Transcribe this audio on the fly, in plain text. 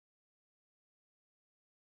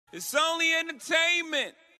It's only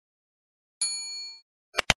entertainment.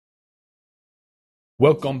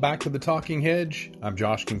 Welcome back to The Talking Hedge. I'm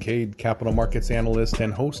Josh Kincaid, capital markets analyst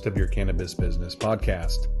and host of your Cannabis Business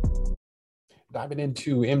Podcast. Diving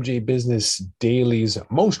into MJ Business Daily's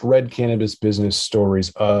most read cannabis business stories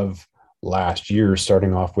of last year,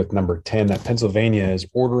 starting off with number 10, that Pennsylvania is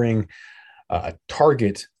ordering a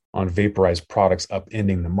target on vaporized products,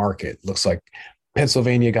 upending the market. Looks like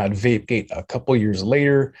Pennsylvania got VapeGate a couple years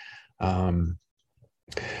later.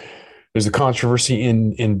 There's a controversy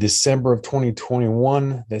in December of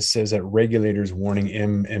 2021 that says that regulators warning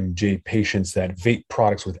MMJ patients that vape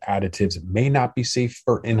products with additives may not be safe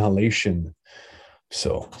for inhalation.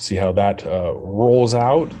 So see how that rolls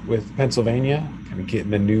out with Pennsylvania, kind of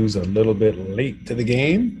getting the news a little bit late to the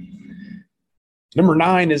game. Number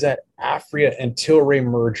 9 is that Aphria and Tilray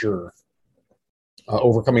merger,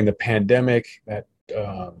 overcoming the pandemic.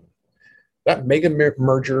 That mega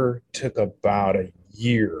merger took about a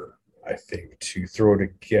year, I think, to throw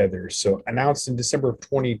together. So announced in December of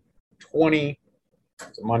 2020,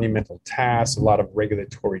 it's a monumental task. A lot of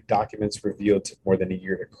regulatory documents revealed. It took more than a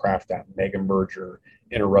year to craft that mega merger,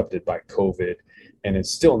 interrupted by COVID. And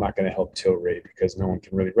it's still not going to help Tilray because no one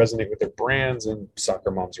can really resonate with their brands, and soccer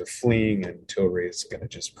moms are fleeing, and Tilray is going to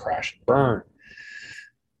just crash and burn.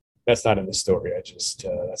 That's not in the story.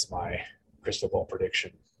 That's my crystal ball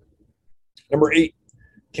prediction. Number 8,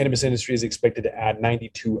 cannabis industry is expected to add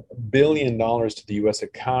 $92 billion to the U.S.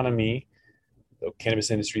 economy. The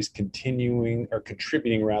cannabis industry is contributing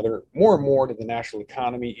more and more to the national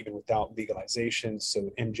economy, even without legalization.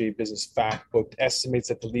 So MJ Business Fact Book estimates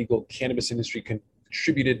that the legal cannabis industry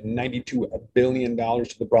contributed $92 billion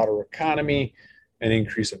to the broader economy, an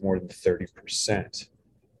increase of more than 30%.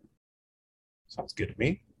 Sounds good to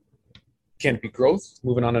me. Canopy Growth,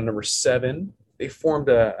 moving on to number 7. They formed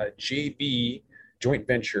a JV, joint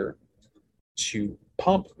venture, to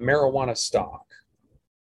pump marijuana stock.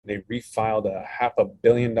 They refiled a $500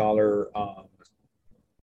 million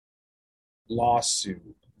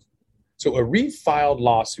lawsuit. So a refiled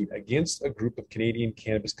lawsuit against a group of Canadian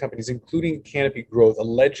cannabis companies, including Canopy Growth,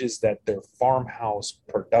 alleges that their farmhouse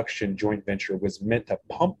production joint venture was meant to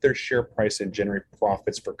pump their share price and generate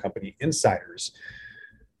profits for company insiders.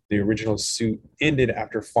 The original suit ended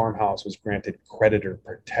after Farmhouse was granted creditor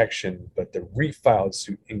protection, but the refiled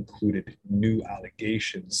suit included new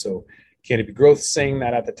allegations. So Canopy Growth saying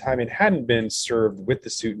that at the time it hadn't been served with the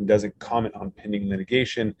suit and doesn't comment on pending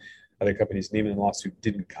litigation. Other companies naming the lawsuit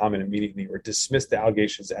didn't comment immediately or dismissed the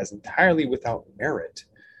allegations as entirely without merit.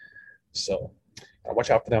 So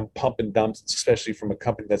watch out for them pump and dumps, especially from a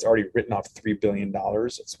company that's already written off $3 billion.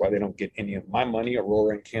 That's why they don't get any of my money.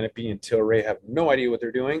 Aurora and Canopy and Tilray have no idea what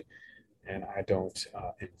they're doing, and I don't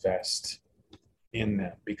invest in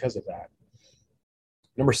them because of that.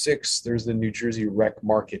 Number 6, there's the New Jersey rec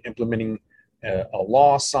market implementing a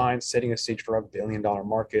law signed setting a stage for a $1 billion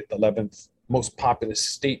market. The 11th most populous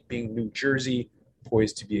state being New Jersey,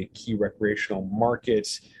 poised to be a key recreational market.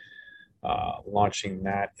 Launching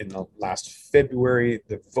that in the last February.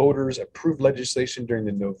 The voters approved legislation during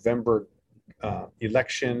the November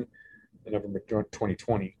election, in November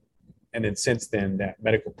 2020. And then since then, that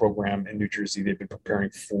medical program in New Jersey, they've been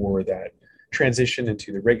preparing for that transition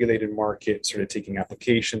into the regulated market, sort of taking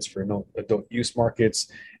applications for adult use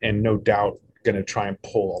markets, and no doubt going to try and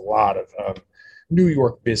pull a lot of New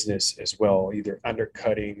York business as well, either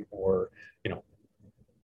undercutting or,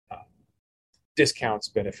 discounts,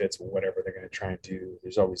 benefits, whatever they're going to try and do.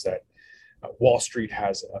 There's always that. Wall Street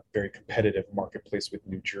has a very competitive marketplace with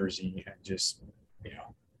New Jersey, and just,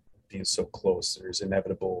 being so close, there's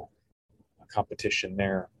inevitable competition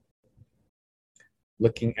there.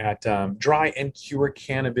 Looking at dry and cure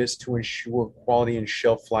cannabis to ensure quality and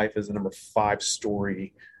shelf life is the number 5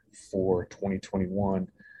 story for 2021.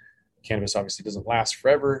 Cannabis obviously doesn't last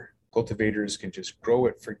forever. Cultivators can just grow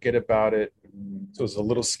it, forget about it. So it's a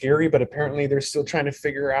little scary, but apparently they're still trying to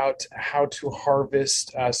figure out how to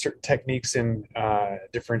harvest certain techniques and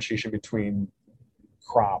differentiation between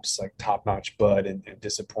crops like top-notch bud and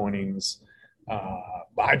disappointings.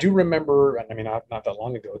 I do remember, not that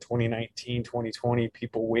long ago, 2019, 2020,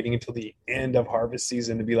 people waiting until the end of harvest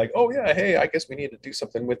season to be like, oh yeah, hey, I guess we need to do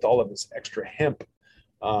something with all of this extra hemp.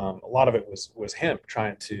 A lot of it was hemp,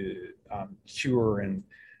 trying to cure and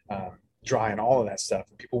dry and all of that stuff.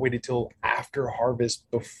 And people waited till after harvest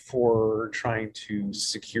before trying to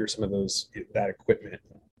secure some of that equipment.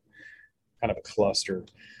 Kind of a cluster.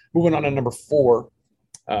 Moving on to number 4,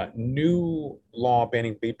 new law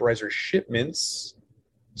banning vaporizer shipments.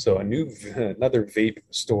 So another vape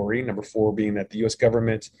story. Number 4 being that the U.S.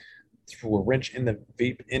 government threw a wrench in the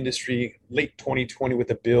vape industry late 2020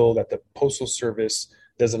 with a bill that the Postal Service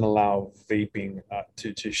doesn't allow vaping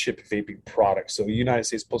to ship vaping products. So the United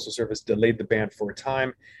States Postal Service delayed the ban for a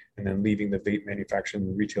time and then leaving the vape manufacturing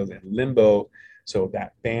and retailers in limbo. So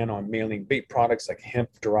that ban on mailing vape products like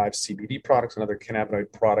hemp-derived CBD products and other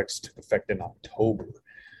cannabinoid products took effect in October.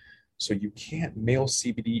 So you can't mail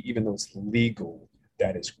CBD even though it's legal.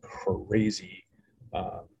 That is crazy.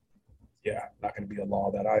 Not going to be a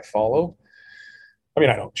law that I follow. I mean,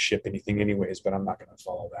 I don't ship anything anyways, but I'm not going to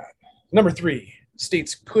follow that. Number 3,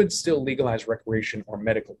 states could still legalize recreation or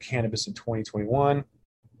medical cannabis in 2021.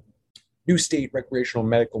 New state recreational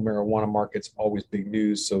medical marijuana markets, always big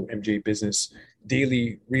news. So MJ Business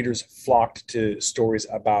Daily readers flocked to stories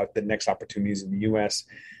about the next opportunities in the U.S.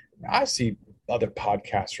 I see other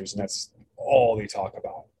podcasters, and that's all they talk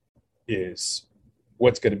about is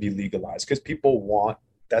what's going to be legalized because people want,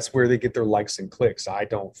 that's where they get their likes and clicks. I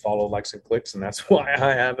don't follow likes and clicks, and that's why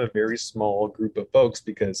I have a very small group of folks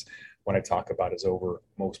because what I talk about is over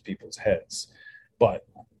most people's heads. But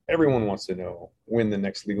everyone wants to know when the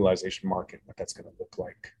next legalization market, what that's going to look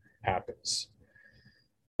like, happens.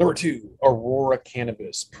 Number 2, Aurora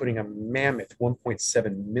Cannabis putting a mammoth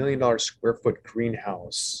 $1.7 million square foot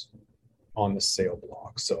greenhouse on the sale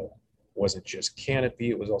block. So it wasn't just Canopy,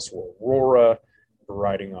 it was also Aurora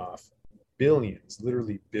writing off billions,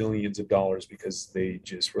 literally billions of dollars because they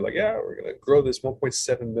just were like, yeah, we're going to grow this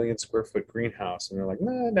 1.7 million square foot greenhouse. And they're like,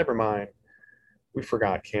 nah, never mind. We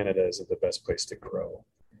forgot Canada isn't the best place to grow.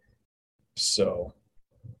 So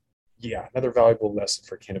yeah, another valuable lesson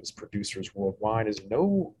for cannabis producers worldwide is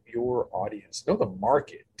know your audience, know the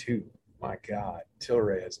market too. My God,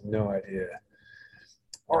 Tilray has no idea.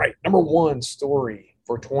 All right, number 1 story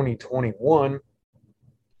for 2021.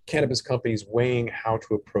 Cannabis companies weighing how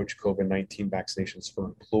to approach COVID-19 vaccinations for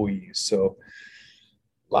employees. So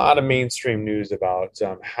a lot of mainstream news about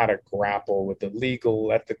how to grapple with the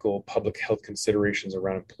legal, ethical, public health considerations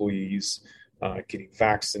around employees getting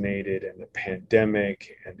vaccinated and the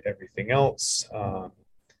pandemic and everything else.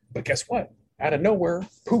 But guess what? Out of nowhere,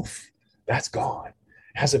 poof, that's gone.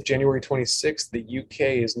 As of January 26th, the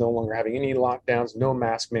UK is no longer having any lockdowns, no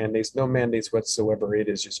mask mandates, no mandates whatsoever. It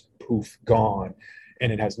is just poof, gone.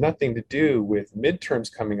 And it has nothing to do with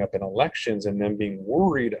midterms coming up in elections and them being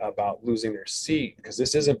worried about losing their seat because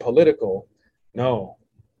this isn't political. No,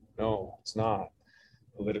 it's not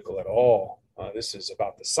political at all. This is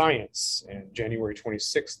about the science, and January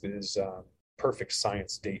 26th is a perfect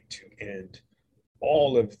science date to end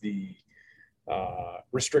all of the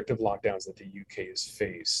restrictive lockdowns that the UK has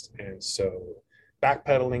faced. And so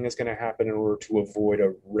backpedaling is going to happen in order to avoid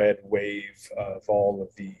a red wave of all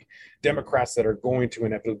of the Democrats that are going to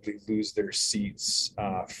inevitably lose their seats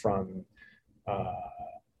from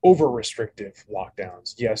over-restrictive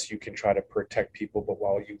lockdowns. Yes, you can try to protect people, but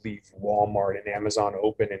while you leave Walmart and Amazon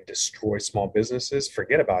open and destroy small businesses,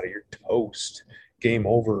 forget about it. You're toast. Game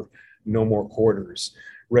over. No more quarters.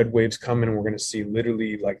 Red wave's coming, and we're going to see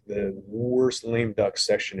literally like the worst lame duck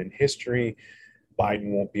session in history. Biden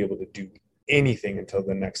won't be able to do anything until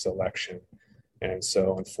the next election. And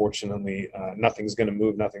so, unfortunately, nothing's going to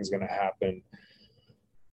move. Nothing's going to happen.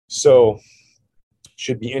 So,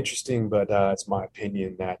 should be interesting, but it's my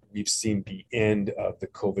opinion that we've seen the end of the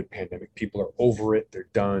COVID pandemic. People are over it. They're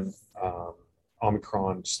done.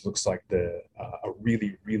 Omicron just looks like a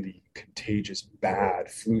really, really contagious, bad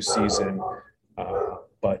flu season.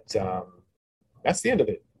 But that's the end of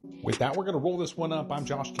it. With that, we're going to roll this one up. I'm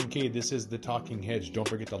Josh Kincaid. This is The Talking Hedge. Don't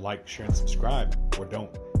forget to like, share, and subscribe, or don't,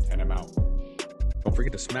 and I'm out. Don't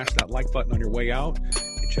forget to smash that like button on your way out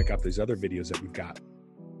and check out these other videos that we've got.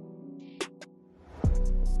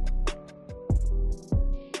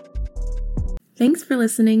 Thanks for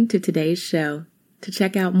listening to today's show. To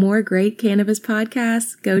check out more great cannabis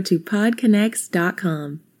podcasts, go to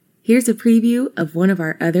podconnects.com. Here's a preview of one of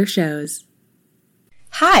our other shows.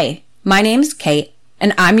 Hi, my name's Kate,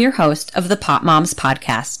 and I'm your host of the Pop Moms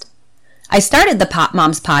Podcast. I started the Pop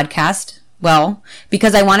Moms Podcast, well,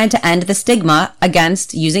 because I wanted to end the stigma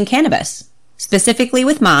against using cannabis, specifically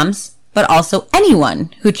with moms, but also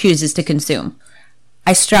anyone who chooses to consume.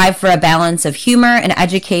 I strive for a balance of humor and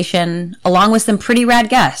education, along with some pretty rad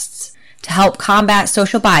guests, to help combat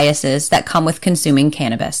social biases that come with consuming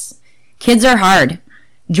cannabis. Kids are hard.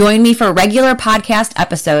 Join me for regular podcast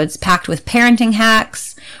episodes packed with parenting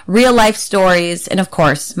hacks, real-life stories, and of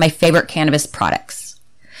course, my favorite cannabis products.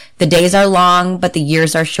 The days are long, but the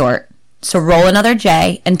years are short. So roll another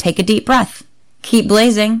J and take a deep breath. Keep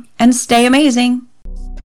blazing and stay amazing.